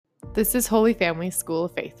This is Holy Family School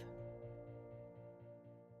of Faith.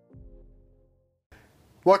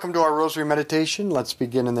 Welcome to our Rosary Meditation. Let's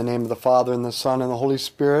begin in the name of the Father, and the Son, and the Holy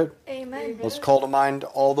Spirit. Amen. Let's call to mind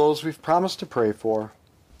all those we've promised to pray for.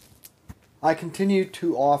 I continue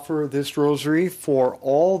to offer this rosary for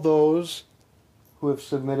all those who have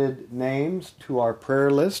submitted names to our prayer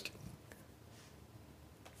list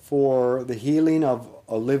for the healing of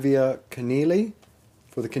Olivia Keneally,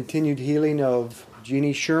 for the continued healing of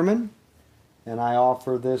Jeannie Sherman, and I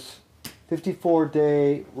offer this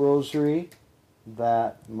 54-day rosary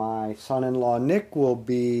that my son-in-law Nick will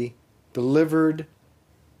be delivered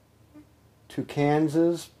to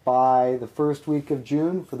Kansas by the first week of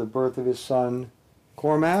June for the birth of his son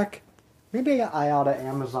Cormac. Maybe I ought to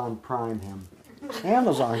Amazon Prime him.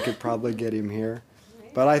 Amazon could probably get him here,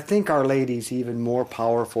 but I think Our Lady's even more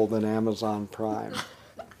powerful than Amazon Prime.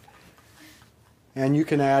 And you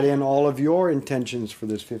can add in all of your intentions for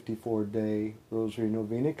this 54-day Rosary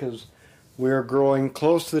Novena, because we're growing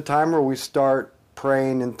close to the time where we start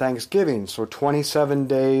praying in Thanksgiving. So 27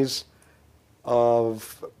 days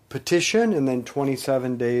of petition and then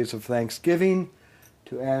 27 days of Thanksgiving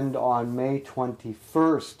to end on May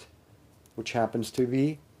 21st, which happens to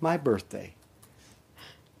be my birthday.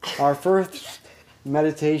 Our first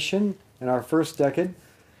meditation in our first decade,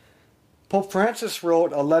 Pope Francis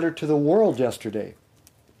wrote a letter to the world yesterday.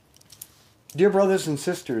 Dear brothers and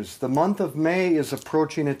sisters, the month of May is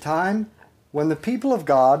approaching a time when the people of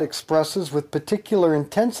God expresses with particular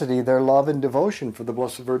intensity their love and devotion for the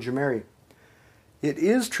Blessed Virgin Mary. It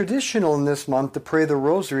is traditional in this month to pray the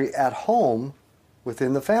Rosary at home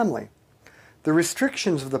within the family. The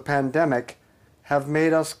restrictions of the pandemic have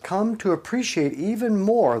made us come to appreciate even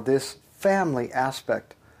more this family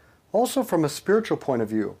aspect, also from a spiritual point of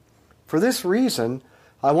view. For this reason,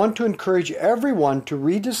 I want to encourage everyone to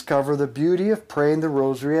rediscover the beauty of praying the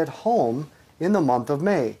Rosary at home in the month of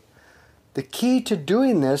May. The key to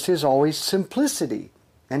doing this is always simplicity,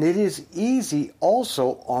 and it is easy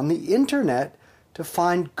also on the internet to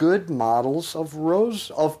find good models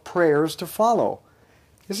of prayers to follow.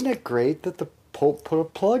 Isn't it great that the Pope put a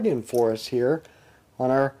plug in for us here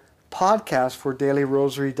on our podcast for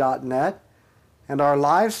dailyrosary.net and our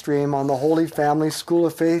live stream on the Holy Family School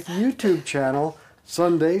of Faith YouTube channel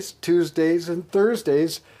Sundays, Tuesdays, and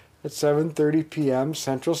Thursdays at 7:30 p.m.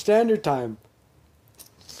 Central Standard Time.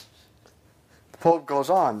 The Pope goes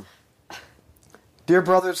on. Dear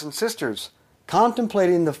brothers and sisters,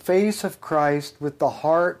 contemplating the face of Christ with the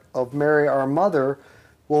heart of Mary our Mother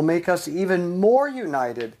will make us even more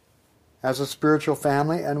united as a spiritual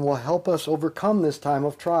family and will help us overcome this time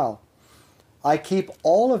of trial. I keep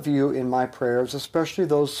all of you in my prayers, especially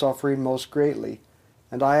those suffering most greatly,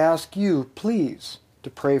 and I ask you, please,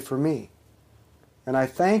 to pray for me. And I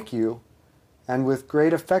thank you, and with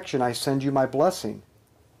great affection I send you my blessing.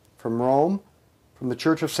 From Rome, from the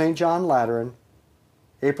Church of St. John Lateran,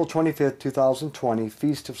 April 25th, 2020,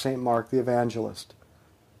 Feast of St. Mark the Evangelist.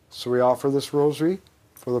 So we offer this rosary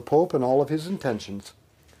for the Pope and all of his intentions.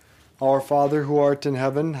 Our Father who art in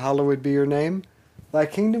heaven, hallowed be your name. Thy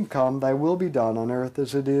kingdom come, thy will be done on earth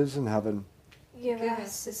as it is in heaven. Give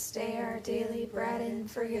us this day our daily bread, and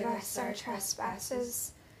forgive us our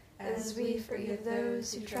trespasses, as we forgive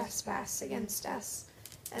those who trespass against us.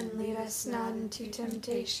 And lead us not into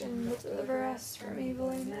temptation, but deliver us from evil.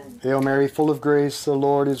 Amen. Hail Mary, full of grace, the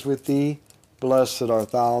Lord is with thee. Blessed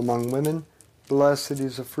art thou among women. Blessed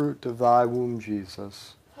is the fruit of thy womb,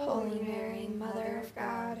 Jesus. Holy Mary, Mother of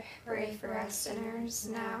God, pray for us sinners,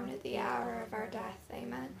 now and at the hour of our death.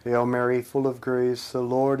 Amen. Hail Mary, full of grace, the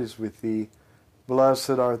Lord is with thee. Blessed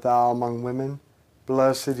art thou among women.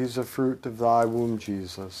 Blessed is the fruit of thy womb,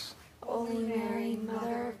 Jesus. Holy Mary,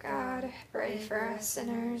 Mother of God, pray for us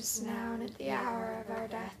sinners, now and at the hour of our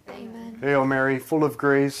death. Amen. Hail Mary, full of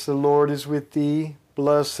grace, the Lord is with thee.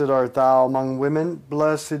 Blessed art thou among women.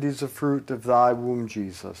 Blessed is the fruit of thy womb,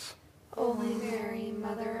 Jesus. Holy Mary,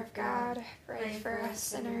 Mother of God, pray for us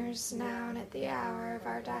sinners, now and at the hour of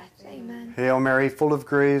our death. Amen. Hail Mary, full of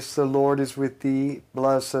grace, the Lord is with thee.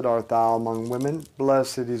 Blessed art thou among women.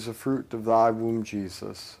 Blessed is the fruit of thy womb,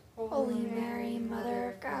 Jesus. Holy Mary,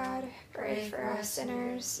 Mother of God, pray for us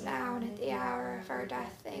sinners, now and at the hour of our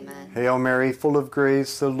death. Amen. Hail Mary, full of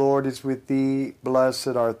grace, the Lord is with thee. Blessed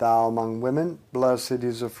art thou among women. Blessed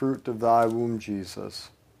is the fruit of thy womb,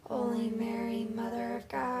 Jesus. Holy Mary, Mother of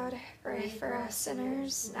God, pray for us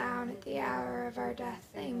sinners, now and at the hour of our death.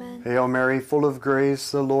 Amen. Hail Mary, full of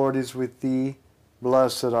grace, the Lord is with thee.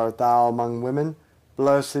 Blessed art thou among women.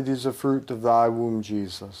 Blessed is the fruit of thy womb,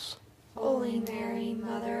 Jesus. Holy Mary,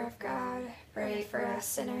 Mother of God, pray for us us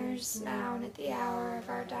sinners, now and at the hour of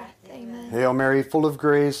our death. Amen. Hail Mary, full of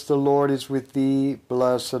grace, the Lord is with thee.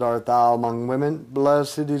 Blessed art thou among women.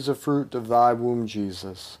 Blessed is the fruit of thy womb,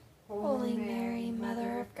 Jesus. Holy Mary,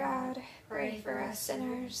 Mother of God, pray for us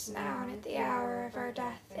sinners, now and at the hour of our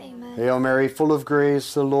death. Amen. Hail Mary, full of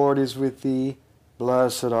grace, the Lord is with thee.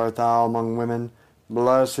 Blessed art thou among women.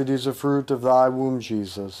 Blessed is the fruit of thy womb,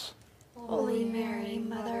 Jesus. Holy Mary,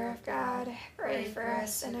 Mother of God, pray for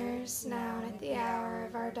us sinners, now and at the hour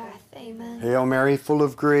of our death. Amen. Hail Mary, full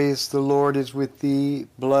of grace, the Lord is with thee.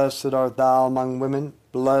 Blessed art thou among women.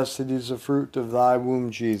 Blessed is the fruit of thy womb,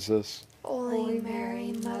 Jesus. Holy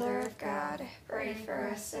Mary, Mother of God, pray for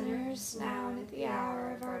us sinners, now and at the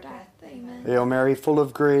hour of our death. Amen. Hail Mary, full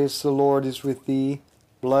of grace, the Lord is with thee.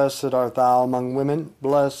 Blessed art thou among women.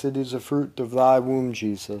 Blessed is the fruit of thy womb,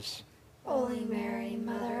 Jesus. Holy Mary,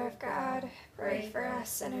 Mother of God, pray for us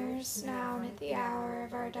sinners, now and at the hour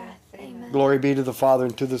of our death. Amen. Glory be to the Father,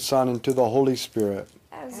 and to the Son, and to the Holy Spirit.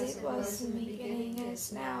 As it was in the beginning,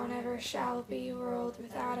 is now, and ever shall be, world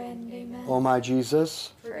without end. Amen. O my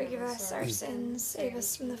Jesus, Forgive us our sins, save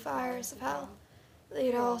us from the fires of hell.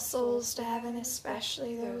 Lead all souls to heaven,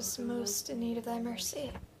 especially those most in need of thy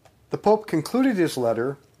mercy. the Pope concluded his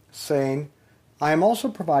letter saying, I am also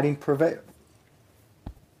providing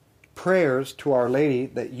prayers to Our Lady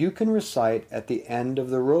that you can recite at the end of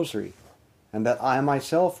the Rosary, and that I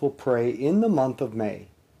myself will pray in the month of May,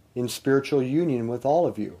 in spiritual union with all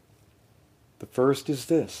of you. The first is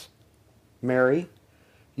this: Mary,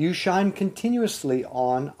 you shine continuously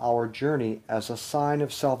on our journey as a sign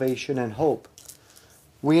of salvation and hope.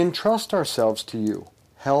 We entrust ourselves to you,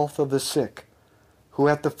 health of the sick, who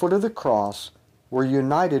at the foot of the cross were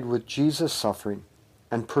united with Jesus' suffering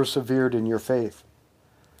and persevered in your faith.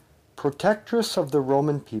 Protectress of the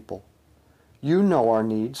Roman people, you know our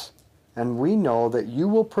needs, and we know that you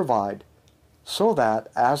will provide, so that,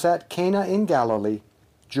 as at Cana in Galilee,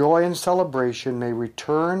 joy and celebration may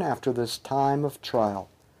return after this time of trial.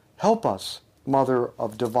 Help us, Mother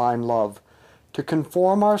of divine love, to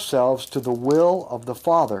conform ourselves to the will of the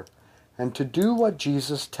Father, and to do what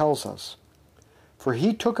Jesus tells us. For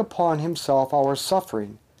he took upon himself our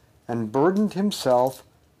suffering, and burdened himself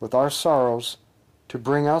with our sorrows, to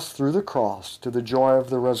bring us through the cross to the joy of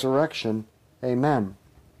the resurrection. Amen.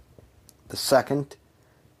 The second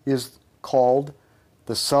is called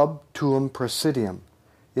the Sub Tuum Presidium.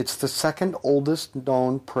 It's the second oldest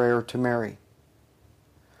known prayer to Mary.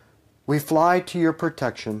 We fly to your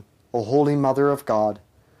protection, O Holy Mother of God.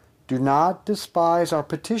 Do not despise our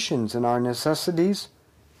petitions and our necessities,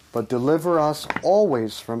 but deliver us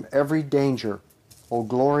always from every danger, O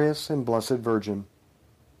glorious and blessed Virgin.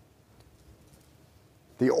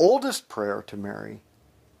 The oldest prayer to Mary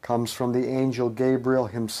comes from the angel Gabriel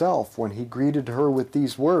himself when he greeted her with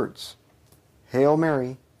these words: Hail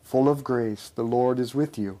Mary, full of grace, the Lord is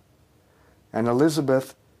with you. And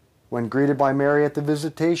Elizabeth, when greeted by Mary at the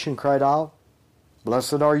visitation, cried out,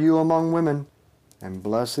 Blessed are you among women, and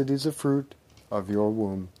blessed is the fruit of your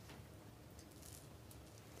womb.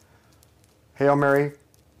 Hail Mary,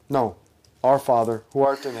 Our Father, who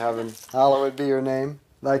art in heaven, hallowed be your name.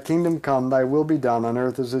 Thy kingdom come, thy will be done on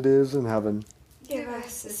earth as it is in heaven. Give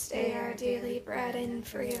us this day our daily bread, and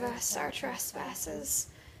forgive us our trespasses,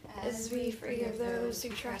 as we forgive those who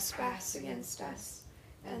trespass against us.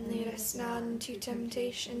 And lead us not into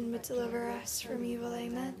temptation, but deliver us from evil.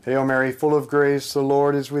 Amen. Hail Mary, full of grace, the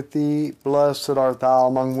Lord is with thee. Blessed art thou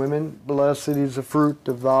among women. Blessed is the fruit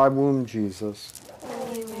of thy womb, Jesus.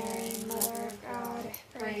 Holy Mary, Mother of God,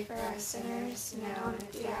 pray for us sinners, now and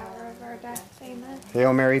at the hour of our death. Amen.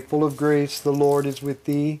 Hail Mary, full of grace, the Lord is with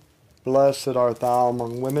thee. Blessed art thou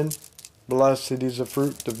among women. Blessed is the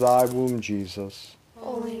fruit of thy womb, Jesus.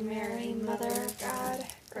 Holy Mary, Mother of God,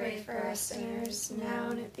 pray for us sinners, now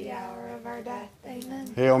and at the hour of our death.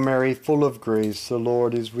 Amen. Hail Mary, full of grace, the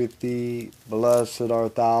Lord is with thee. Blessed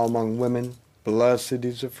art thou among women. Blessed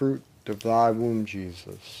is the fruit of thy womb,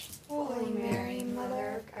 Jesus. Holy Mary,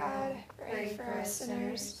 Mother of God, pray for us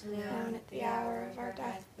sinners, now and at the hour of our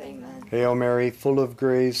death. Amen. Hail Mary, full of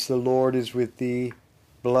grace, the Lord is with thee.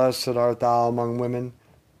 Blessed art thou among women.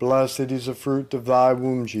 Blessed is the fruit of thy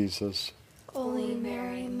womb, Jesus. Holy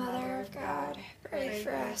Mary, Mother of God, pray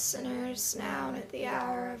for us sinners, now and at the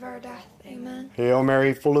hour of our death. Amen. Hail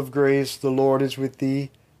Mary, full of grace, the Lord is with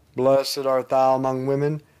thee. Blessed art thou among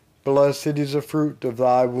women. Blessed is the fruit of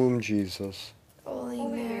thy womb, Jesus. Holy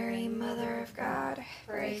Mary, Mother of God,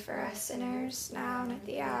 pray for us sinners, now and at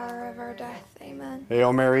the hour of our death. Amen.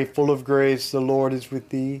 Hail Mary, full of grace, the Lord is with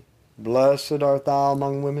thee. Blessed art thou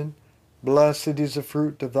among women. Blessed is the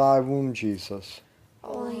fruit of thy womb, Jesus.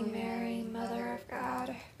 Holy Mary, Mother of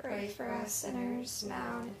God, pray for us us sinners,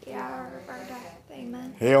 now and at the hour of our death.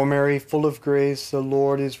 Amen. Hail Mary, full of grace, the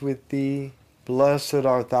Lord is with thee. Blessed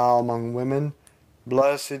art thou among women.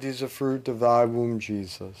 Blessed is the fruit of thy womb,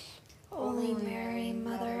 Jesus. Holy Mary,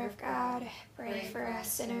 Mother of God, pray for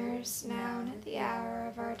us sinners, now and at the hour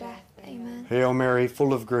of our death. Amen. Hail Mary,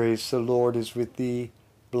 full of grace, the Lord is with thee.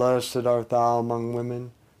 Blessed art thou among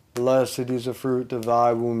women. Blessed is the fruit of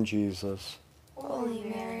thy womb, Jesus. Holy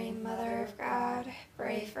Mary, Mother of God,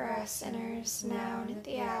 pray for us sinners, now and at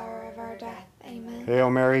the hour of our death. Amen. Hail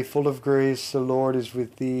Mary, full of grace, the Lord is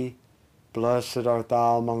with thee. Blessed art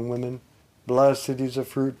thou among women. Blessed is the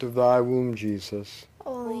fruit of thy womb, Jesus.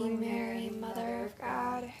 Holy Mary, Mother of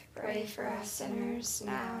God, pray for us sinners,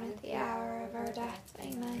 now and at the hour of our death.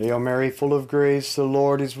 Amen. Hail Mary, full of grace, the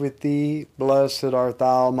Lord is with thee. Blessed art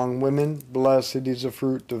thou among women. Blessed is the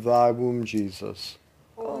fruit of thy womb, Jesus.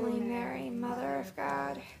 Holy Mary, Mother of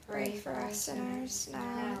God, pray for us sinners,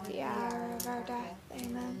 now and at the hour of our death.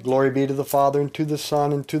 Amen. Glory be to the Father, and to the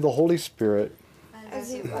Son, and to the Holy Spirit.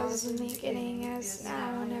 As it was in the beginning, as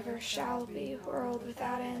now, and ever shall be, world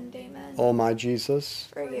without end. Amen. O my Jesus,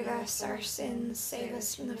 Forgive us our sins, save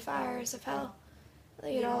us from the fires of hell.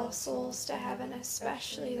 Lead all souls to heaven,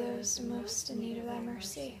 especially those most in need of thy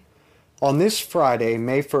mercy. on this Friday,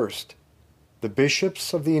 May 1st, the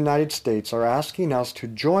bishops of the United States are asking us to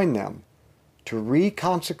join them to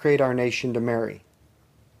reconsecrate our nation to Mary.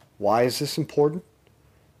 Why is this important?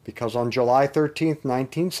 Because on July 13th,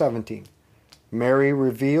 1917, Mary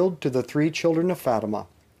revealed to the three children of Fatima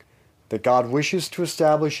that God wishes to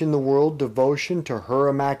establish in the world devotion to her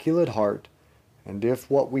Immaculate Heart, and if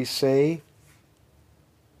what we say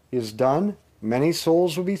is done, many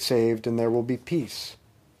souls will be saved and there will be peace.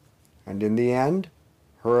 And in the end,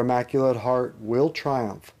 her Immaculate Heart will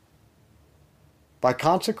triumph. By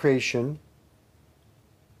consecration,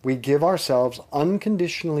 we give ourselves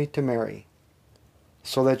unconditionally to Mary,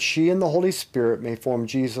 so that she and the Holy Spirit may form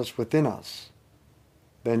Jesus within us.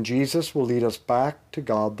 Then Jesus will lead us back to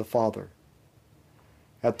God the Father.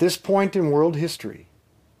 At this point in world history,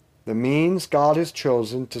 the means God has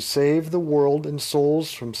chosen to save the world and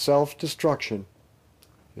souls from self-destruction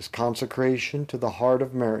is consecration to the heart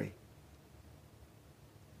of Mary.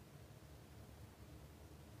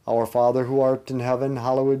 Our Father who art in heaven,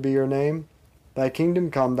 hallowed be your name. Thy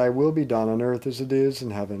kingdom come, thy will be done on earth as it is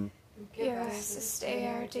in heaven. Give us this day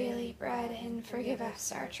our daily bread, and forgive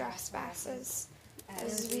us our trespasses,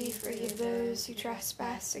 as we forgive those who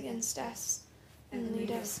trespass against us. And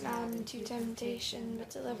lead us not into temptation, but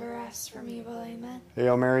deliver us from evil. Amen.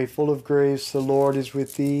 Hail Mary, full of grace, the Lord is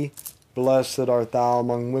with thee. Blessed art thou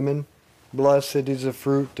among women. Blessed is the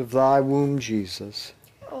fruit of thy womb, Jesus.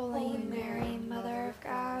 Holy Mary, Mother of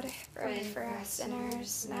God, pray for us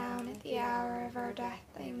sinners, now and at the hour of our death.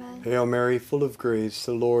 Amen. Hail Mary, full of grace,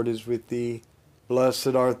 the Lord is with thee. Blessed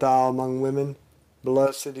art thou among women.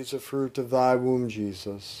 Blessed is the fruit of thy womb,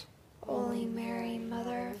 Jesus. Holy Mary,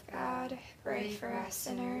 Mother of God, pray for us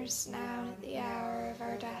sinners, now and at the hour of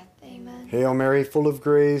our death. Amen. Hail Mary, full of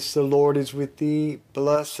grace, the Lord is with thee.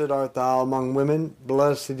 Blessed art thou among women.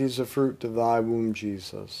 Blessed is the fruit of thy womb,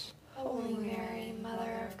 Jesus. Holy Mary,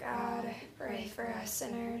 Mother of God, pray for us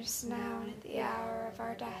sinners, now and at the hour of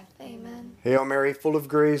our death. Amen. Hail Mary, full of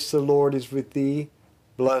grace, the Lord is with thee.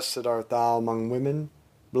 Blessed art thou among women.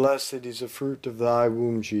 Blessed is the fruit of thy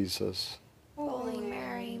womb, Jesus. Holy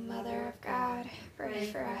Mary, Mother of God, pray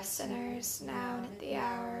for us sinners, now and at the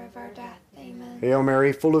hour of our death. Amen. Hail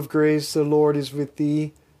Mary, full of grace, the Lord is with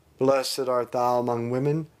thee. Blessed art thou among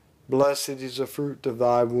women. Blessed is the fruit of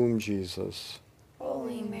thy womb, Jesus.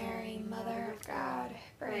 Holy Mary, Mother of God,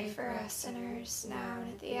 pray for us sinners, now and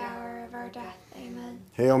at the hour of our death. Amen.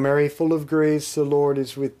 Hail Mary, full of grace, the Lord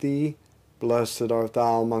is with thee. Blessed art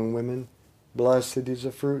thou among women. Blessed is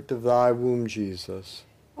the fruit of thy womb, Jesus.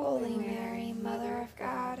 Holy Mary, Mother of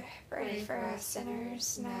God, pray for us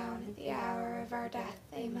sinners, now and at the hour of our death.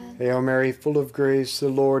 Amen. Hail Mary, full of grace, the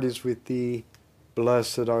Lord is with thee.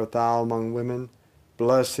 Blessed art thou among women.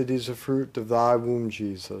 Blessed is the fruit of thy womb,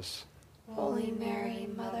 Jesus. Holy Mary,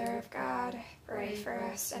 Mother of God, pray for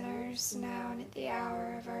us sinners, now and at the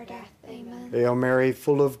hour of our death. Amen. Hail Mary,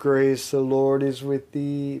 full of grace, the Lord is with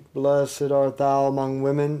thee. Blessed art thou among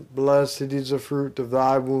women. Blessed is the fruit of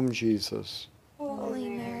thy womb, Jesus. Holy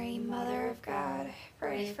Mary, Mother of God,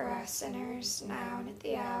 pray for us sinners, now and at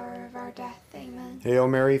the hour of our death. Amen. Hail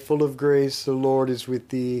Mary, full of grace, the Lord is with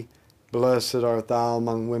thee. Blessed art thou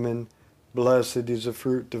among women. Blessed is the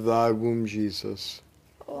fruit of thy womb, Jesus.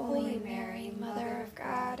 Holy Mary, Mother of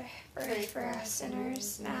God, pray for us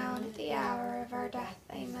sinners, now and at the hour of our death.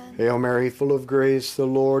 Amen. Hail Mary, full of grace, the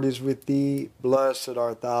Lord is with thee. Blessed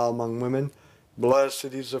art thou among women. Blessed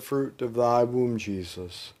is the fruit of thy womb,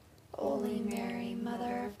 Jesus. Holy Mary,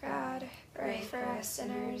 Mother of God, pray for us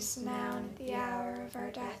sinners, now and at the hour of our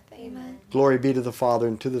death. Amen. Glory be to the Father,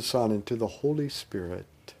 and to the Son, and to the Holy Spirit.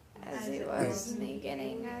 As it was in the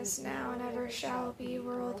beginning, as now and ever shall be,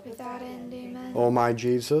 world without end. Amen. O my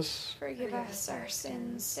Jesus, Forgive us our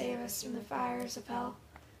sins, save us from the fires of hell.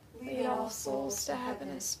 Lead all souls to heaven,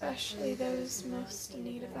 especially those most in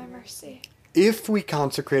need of thy mercy. if we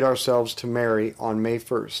consecrate ourselves to Mary on May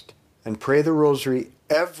 1st and pray the Rosary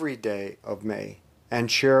every day of May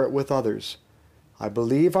and share it with others, I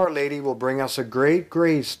believe Our Lady will bring us a great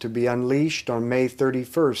grace to be unleashed on May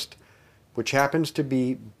 31st, which happens to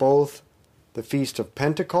be both the Feast of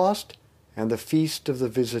Pentecost and the Feast of the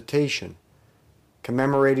Visitation,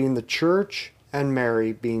 commemorating the Church and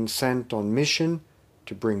Mary being sent on mission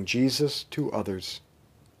to bring Jesus to others.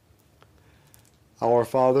 Our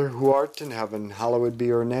Father, who art in heaven, hallowed be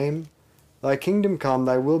your name. Thy kingdom come,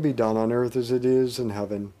 thy will be done on earth as it is in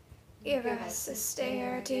heaven. Give us this day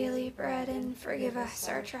our daily bread, and forgive us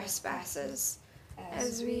our trespasses,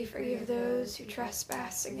 as we forgive those who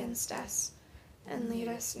trespass against us. And lead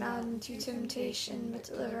us not into temptation, but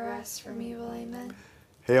deliver us from evil. Amen.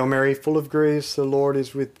 Hail Mary, full of grace, the Lord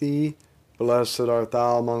is with thee. Blessed art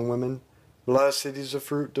thou among women. Blessed is the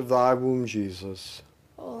fruit of thy womb, Jesus.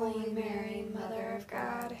 Holy Mary, Mother of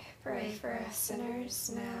God, pray for us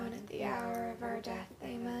sinners, now and at the hour of our death.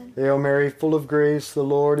 Amen. Hail Mary, full of grace, the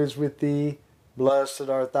Lord is with thee. Blessed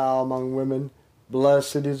art thou among women.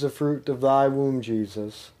 Blessed is the fruit of thy womb,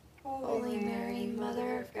 Jesus. Holy Mary,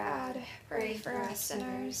 Mother of God, pray for us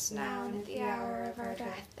sinners, now and at the hour of our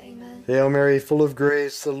death. Amen. Hail Mary, full of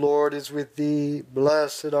grace, the Lord is with thee.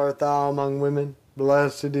 Blessed art thou among women.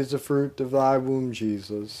 Blessed is the fruit of thy womb,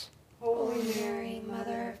 Jesus. Holy Mary,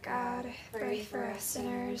 Mother of God, pray for us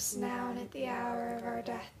sinners, now and at the hour of our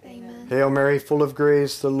death. Amen. Hail Mary, full of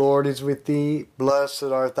grace, the Lord is with thee. Blessed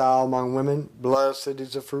art thou among women. Blessed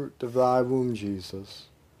is the fruit of thy womb, Jesus.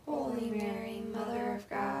 Holy Mary, Mother of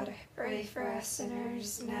God, pray for us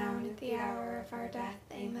sinners, now and at the hour of our death.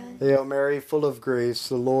 Amen. Hail Mary, full of grace,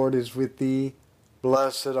 the Lord is with thee.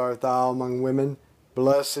 Blessed art thou among women.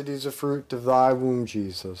 Blessed is the fruit of thy womb,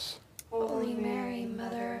 Jesus. Holy Mary,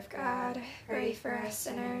 Mother of God, pray for us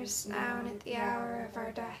sinners, now and at the hour of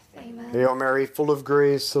our death. Amen. Hail Mary, full of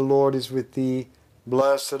grace, the Lord is with thee.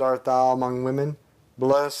 Blessed art thou among women.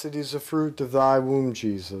 Blessed is the fruit of thy womb,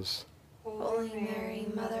 Jesus. Holy Mary,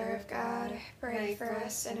 Mother of God, pray for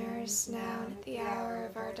us sinners, now and at the hour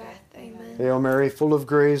of our death. Amen. Hail Mary, full of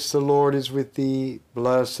grace, the Lord is with thee.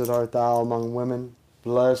 Blessed art thou among women.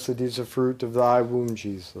 Blessed is the fruit of thy womb,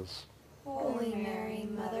 Jesus. Holy Mary,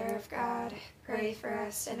 Mother of God, pray for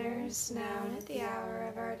us sinners, now and at the hour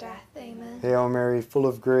of our death. Amen. Hail Mary, full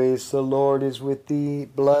of grace, the Lord is with thee.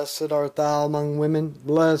 Blessed art thou among women.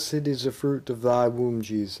 Blessed is the fruit of thy womb,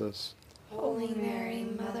 Jesus. Holy Mary,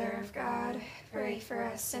 Mother of God, pray for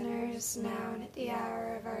us sinners, now and at the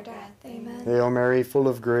hour of our death. Amen. Hail Mary, full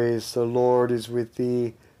of grace, the Lord is with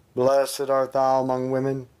thee. Blessed art thou among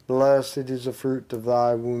women. Blessed is the fruit of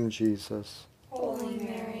thy womb, Jesus. Holy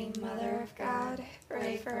Mary, Mother of God,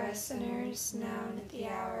 pray for us sinners, now and at the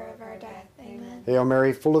hour of our death. Amen. Hail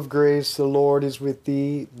Mary, full of grace, the Lord is with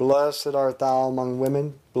thee. Blessed art thou among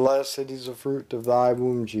women. Blessed is the fruit of thy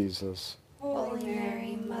womb, Jesus. Holy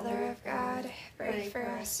Mary, Mother of God, pray for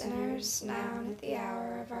us sinners, now and at the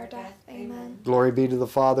hour of our death. Amen. Glory be to the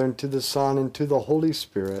Father, and to the Son, and to the Holy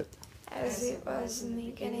Spirit. As it was in the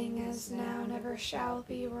beginning, as now and ever shall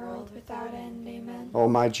be, world without end. Amen. O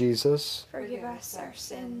my Jesus, Forgive us our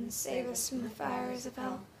sins, save us from the fires of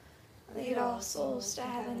hell. Lead all souls to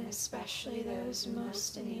heaven, especially those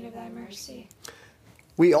most in need of thy mercy.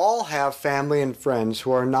 we all have family and friends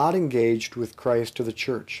who are not engaged with Christ or the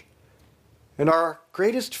Church. And our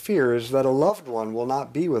greatest fear is that a loved one will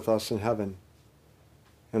not be with us in heaven.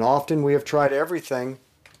 And often we have tried everything,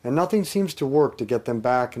 and nothing seems to work to get them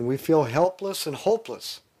back, and we feel helpless and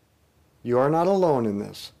hopeless. You are not alone in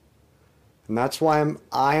this. And that's why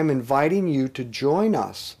I am inviting you to join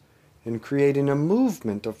us in creating a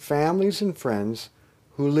movement of families and friends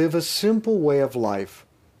who live a simple way of life,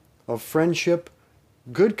 of friendship,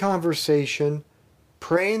 good conversation,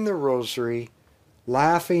 praying the rosary,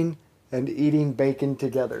 laughing, and eating bacon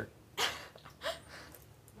together.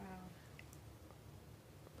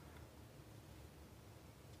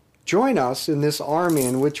 Join us in this army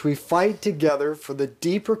in which we fight together for the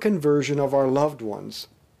deeper conversion of our loved ones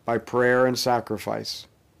by prayer and sacrifice.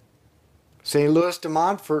 St. Louis de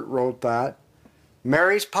Montfort wrote that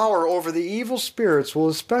Mary's power over the evil spirits will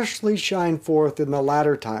especially shine forth in the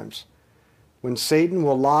latter times, when Satan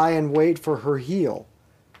will lie in wait for her heel,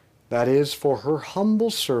 that is, for her humble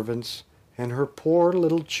servants and her poor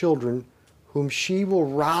little children, whom she will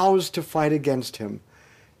rouse to fight against him.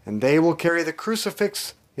 And they will carry the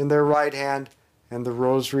crucifix in their right hand and the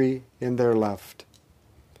rosary in their left.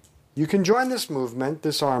 You can join this movement,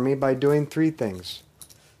 this army, by doing 3 things.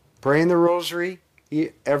 Praying the rosary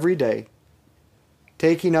every day,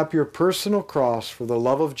 taking up your personal cross for the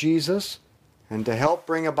love of Jesus, and to help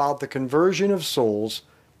bring about the conversion of souls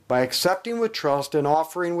by accepting with trust and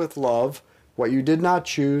offering with love what you did not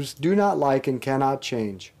choose, do not like, and cannot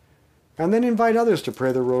change. And then invite others to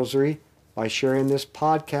pray the rosary by sharing this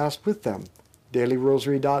podcast with them,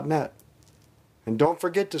 dailyrosary.net. And don't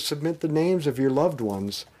forget to submit the names of your loved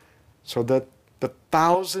ones so that the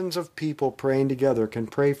thousands of people praying together can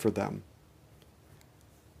pray for them.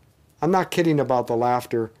 I'm not kidding about the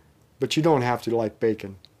laughter, but you don't have to like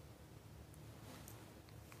bacon.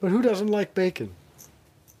 But who doesn't like bacon?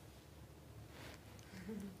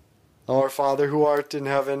 Our Father who art in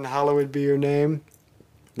heaven, hallowed be your name.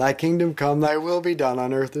 Thy kingdom come, thy will be done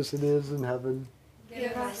on earth as it is in heaven.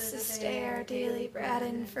 Give us this day our daily bread,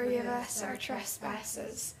 and forgive us our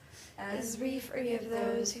trespasses, as we forgive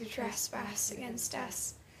those who trespass against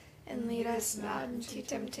us. And lead us not into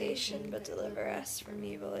temptation, but deliver us from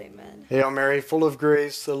evil. Amen. Hail Mary, full of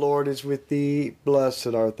grace, the Lord is with thee. Blessed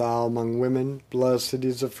art thou among women. Blessed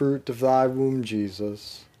is the fruit of thy womb,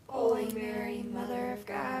 Jesus. Holy Mary, Mother of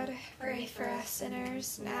God, pray for us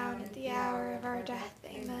sinners, now and at the hour of our death.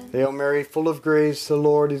 Amen. Hail Mary, full of grace, the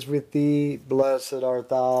Lord is with thee. Blessed art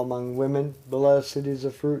thou among women. Blessed is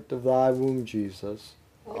the fruit of thy womb, Jesus.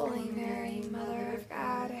 Holy Mary, Mother of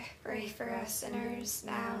God, pray for us sinners,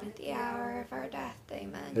 now and at the hour of our death.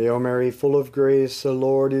 Amen. Hail Mary, full of grace, the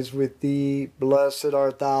Lord is with thee. Blessed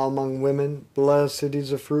art thou among women. Blessed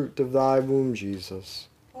is the fruit of thy womb, Jesus.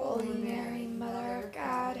 Holy Mary, Mother of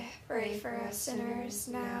God, pray for us sinners,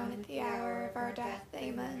 now and at the hour of our death.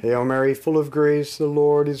 Amen. Hail Mary, full of grace, the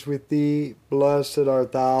Lord is with thee. Blessed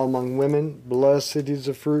art thou among women. Blessed is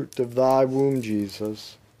the fruit of thy womb,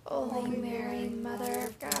 Jesus. Holy Mary, Mother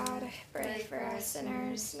of God, pray for us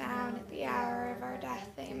sinners, now and at the hour of our death.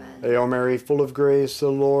 Amen. Hail Mary, full of grace, the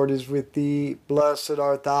Lord is with thee. Blessed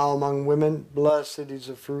art thou among women. Blessed is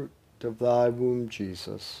the fruit of thy womb,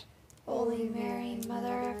 Jesus. Holy Mary,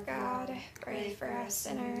 Mother of God, pray for us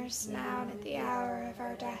sinners, now and at the hour of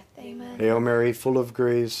our death. Amen. Hail Mary, full of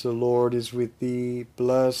grace, the Lord is with thee.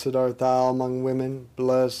 Blessed art thou among women.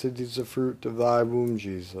 Blessed is the fruit of thy womb,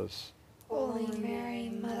 Jesus. Holy Mary,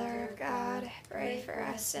 Mother of God, pray for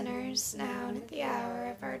us sinners, now and at the hour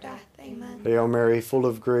of our death. Amen. Hail Mary, full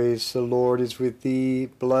of grace, the Lord is with thee.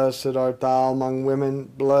 Blessed art thou among women.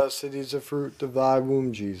 Blessed is the fruit of thy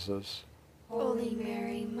womb, Jesus. Holy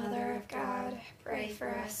Mary, Mother of God, pray for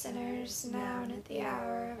us sinners, now and at the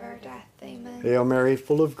hour of our death. Amen. Hail Mary,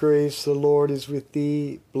 full of grace, the Lord is with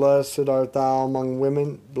thee. Blessed art thou among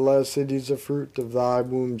women. Blessed is the fruit of thy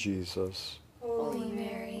womb, Jesus. Holy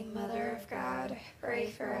Mary, Mother of God, pray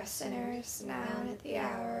for us sinners, now and at the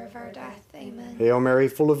hour of our death. Amen. Hail Mary,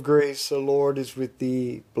 full of grace, the Lord is with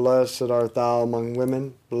thee. Blessed art thou among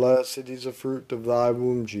women. Blessed is the fruit of thy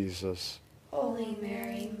womb, Jesus. Holy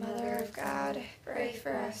Mary, Mother of God, pray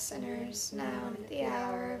for us sinners, now and at the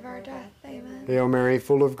hour of our death. Amen. Hail Mary,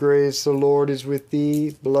 full of grace, the Lord is with thee.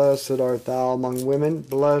 Blessed art thou among women.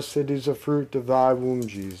 Blessed is the fruit of thy womb,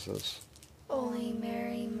 Jesus. Holy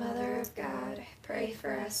Mary, Mother of God, pray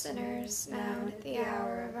for us sinners, now and at the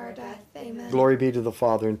hour of our death. Amen. Glory be to the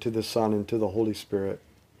Father, and to the Son, and to the Holy Spirit.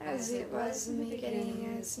 As it was in the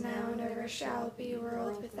beginning, is now, and ever shall be,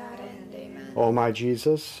 world without end. Amen. O my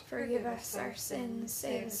Jesus, Forgive us our sins,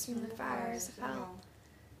 save us from the fires of hell.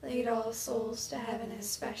 Lead all souls to heaven,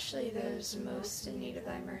 especially those most in need of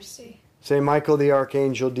thy mercy. Saint Michael the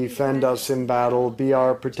Archangel, defend us in battle. Be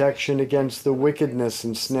our protection against the wickedness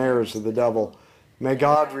and snares of the devil. May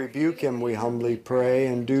God rebuke him, we humbly pray,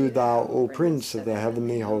 and do thou, O Prince of the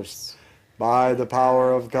heavenly hosts, by the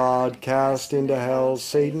power of God, cast into hell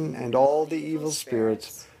Satan and all the evil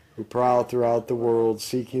spirits who prowl throughout the world,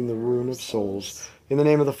 seeking the ruin of souls. In the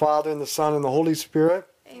name of the Father, and the Son, and the Holy Spirit.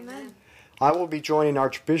 Amen. I will be joining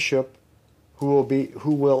Archbishop, who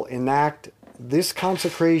will enact this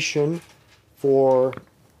consecration for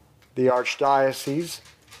the Archdiocese.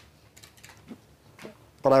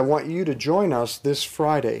 But I want you to join us this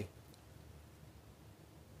Friday.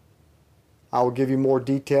 I will give you more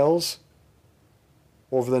details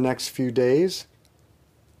over the next few days,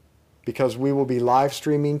 because we will be live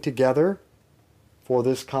streaming together for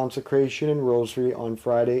this consecration and rosary on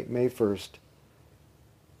Friday, May 1st.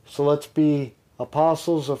 So let's be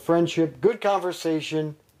apostles of friendship, good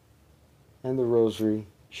conversation, and the rosary.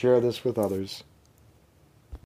 Share this with others.